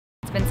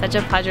It's been such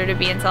a pleasure to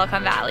be in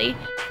Silicon Valley.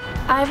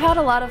 I've had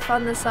a lot of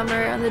fun this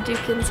summer on the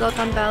Duke in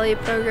Silicon Valley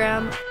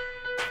program.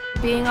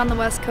 Being on the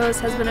West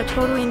Coast has been a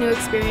totally new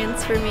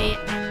experience for me.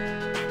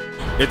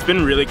 It's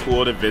been really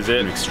cool to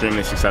visit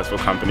extremely successful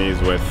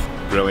companies with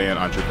brilliant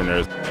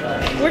entrepreneurs.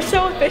 We're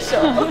so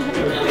official.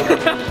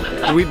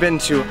 We've been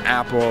to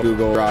Apple,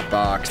 Google,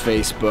 Dropbox,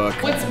 Facebook.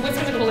 What's been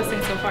the coolest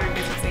thing so far in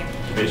business?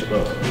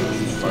 Facebook.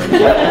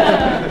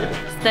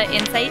 The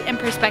insight and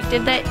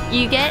perspective that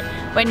you get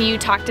when you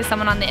talk to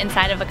someone on the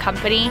inside of a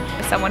company,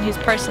 someone who's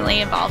personally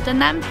involved in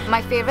them.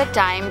 My favorite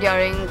time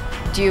during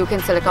Duke in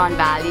Silicon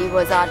Valley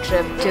was our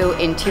trip to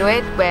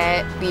Intuit,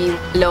 where we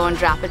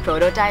learned rapid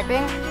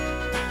prototyping.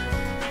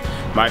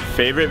 My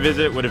favorite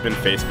visit would have been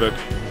Facebook.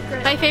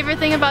 My favorite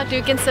thing about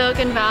Duke in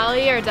Silicon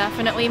Valley are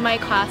definitely my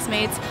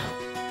classmates.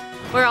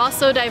 We're all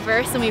so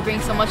diverse and we bring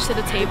so much to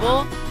the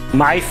table.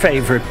 My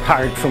favorite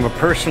part from a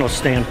personal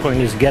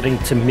standpoint is getting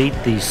to meet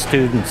these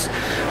students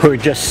who are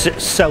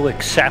just so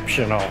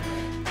exceptional.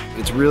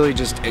 It's really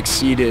just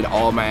exceeded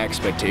all my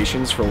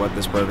expectations for what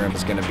this program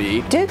is going to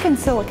be. Duke in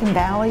Silicon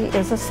Valley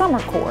is a summer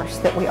course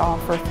that we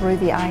offer through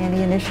the INE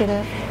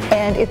initiative,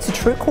 and it's a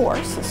true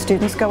course.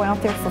 Students go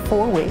out there for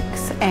 4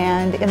 weeks,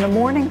 and in the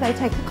morning they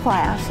take a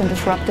class in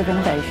disruptive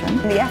innovation.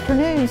 In the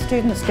afternoon,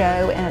 students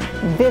go and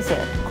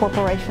visit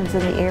corporations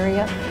in the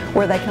area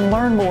where they can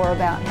learn more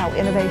about how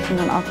innovation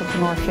and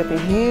entrepreneurship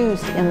is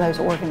used in those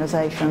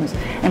organizations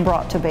and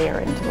brought to bear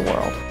into the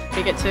world.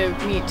 We get to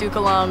meet Duke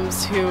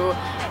alums who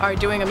are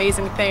doing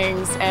amazing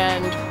things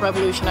and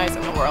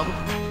revolutionizing the world.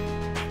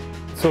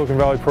 The Silicon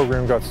Valley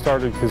program got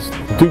started because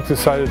Duke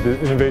decided that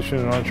innovation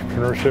and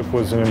entrepreneurship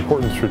was an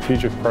important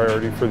strategic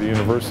priority for the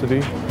university.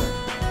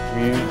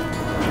 We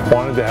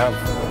wanted to have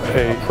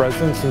a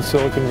presence in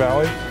Silicon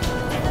Valley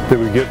that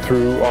we get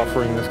through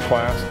offering this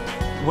class.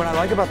 What I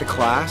like about the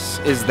class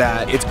is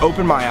that it's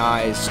opened my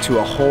eyes to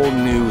a whole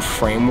new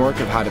framework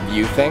of how to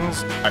view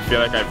things. I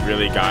feel like I've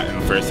really gotten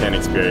first-hand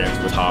experience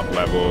with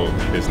top-level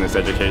business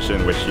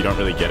education, which you don't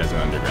really get as an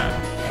undergrad.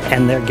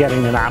 And they're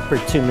getting an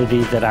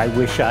opportunity that I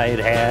wish I had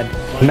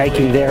had,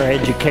 making their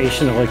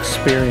educational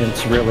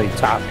experience really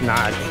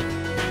top-notch.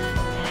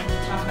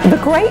 The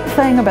great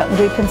thing about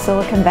Duke in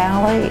Silicon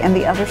Valley and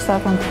the other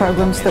Southern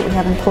programs that we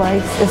have in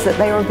place is that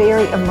they are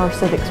very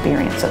immersive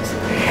experiences.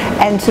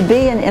 And to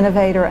be an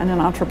innovator and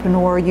an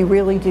entrepreneur, you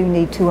really do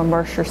need to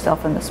immerse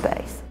yourself in the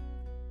space.